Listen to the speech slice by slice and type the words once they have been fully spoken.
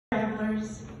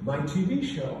yours? My TV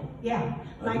show. Yeah,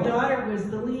 my daughter was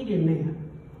the lead in that.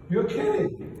 You're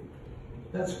kidding.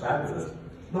 That's fabulous.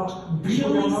 No,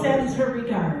 Julie sends her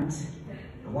regards.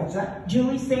 What's that?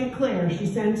 Julie St. Clair, she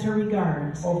sends her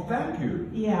regards. Oh, thank you.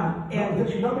 Yeah.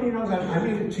 And nobody knows that. I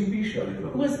made a TV show, you know.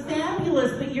 It was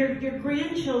fabulous, but your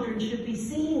grandchildren should be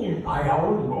seeing it. I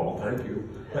own them all, thank you.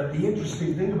 But the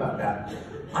interesting thing about that,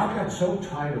 I got so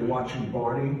tired of watching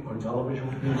Barney on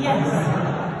television. Yes.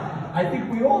 I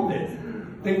think we all did.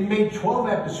 They made 12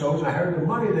 episodes. I heard the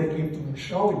money they came from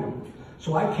showing them.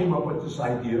 So I came up with this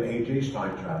idea of AJ's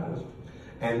Time Travelers.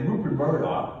 And Rupert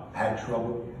Murdoch had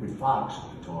trouble with Fox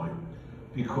at the time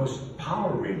because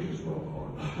Power Rangers were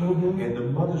on. And the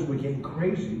mothers were getting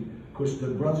crazy because the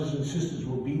brothers and sisters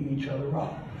were beating each other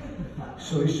up.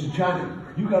 So he said, Johnny,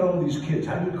 you got all these kids,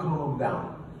 how do you calm them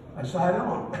down? I said, I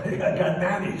don't. I got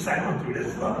nannies, I don't do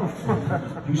this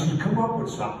stuff. He said, come up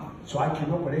with something. So I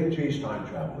came up with AJ's Time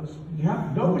Travelers. Yeah.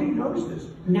 Nobody knows this.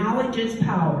 Knowledge is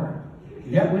power.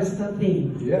 Yeah. That was the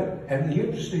theme. Yeah, and the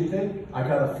interesting thing, I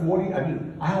got a 40, I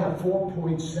had a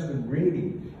 4.7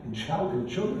 rating in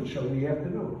children's show in the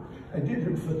afternoon. I did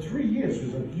it for 3 years. It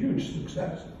was a huge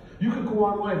success. You could go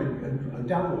online and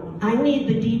download them. I need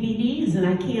the DVDs, and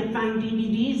I can't find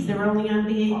DVDs. They're only on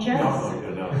VHS.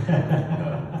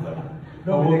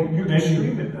 No, you can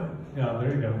stream it now. Yeah,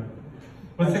 there you go.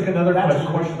 Let's take another question. That's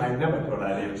a question I never thought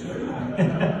I'd answer.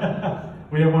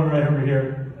 We have one right over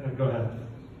here. Go ahead.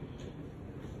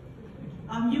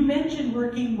 You mentioned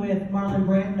working with Marlon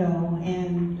Brando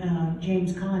and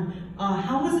James Caan.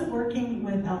 How was it working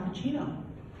with Al Pacino?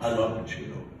 I love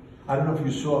Pacino. I don't know if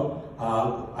you saw,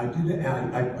 I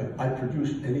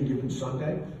produced Any Given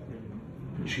Sunday.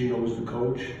 Pacino was the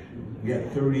coach. We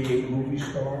had 38 movie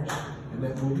stars in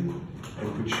that movie.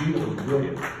 And Pacino was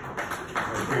brilliant.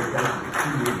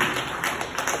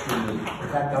 In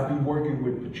fact, I'll be working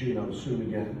with Pacino soon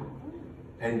again.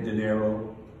 And De Niro.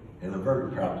 And I'm very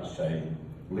proud to say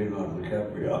Leonardo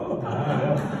DiCaprio.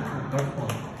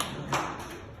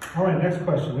 All right, next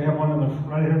question. We have one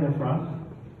right here in the front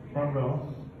row.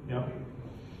 Yep.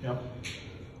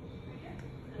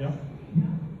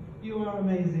 You are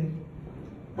amazing.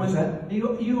 What's that?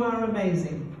 You are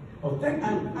amazing. Oh, thank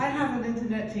you. I have an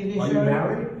internet TV show. Are you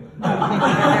married? No.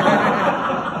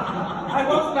 I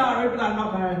was married, but I'm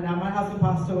not married now. My husband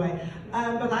passed away.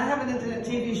 But I have an internet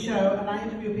TV show, and I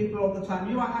interview people all the time.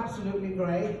 You are absolutely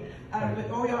great.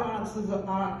 But all your answers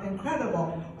are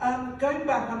incredible. Going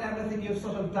back on everything you've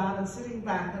sort of done, and sitting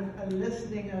back and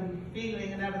listening and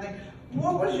feeling and everything,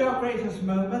 what was your greatest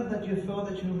moment that you feel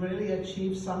that you really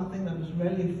achieved something that was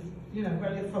really,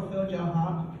 really fulfilled your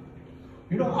heart?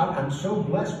 You know, I'm so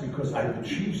blessed because I've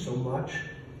achieved so much.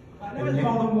 I know it's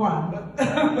more than one, but...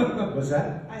 What's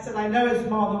that? I said, I know it's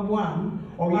more than one.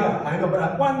 Oh yeah, I know,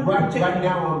 but right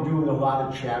now I'm doing a lot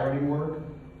of charity work.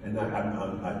 And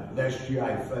last year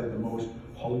I fed the most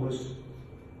homeless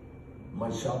by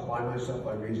myself.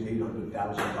 I raised $800,000.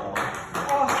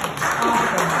 Awesome.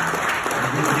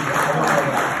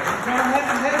 Now,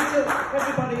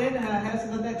 everybody in here, here's to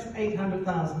the next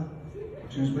 800,000.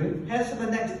 Excuse me? Here's to the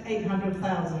next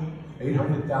 800,000.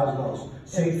 $800,000.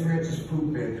 St. Francis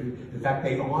Food Pantry. In fact,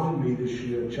 they honored me this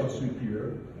year at Chelsea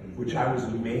Pier, which I was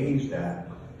amazed at.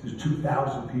 There's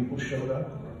 2,000 people showed up.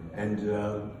 And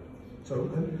so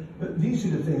these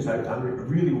are the things I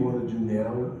really want to do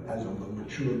now as a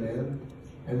mature man.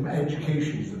 And my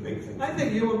education is the big thing. I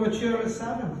think you were mature at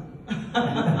 7.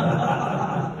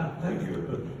 Thank you.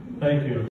 Thank you.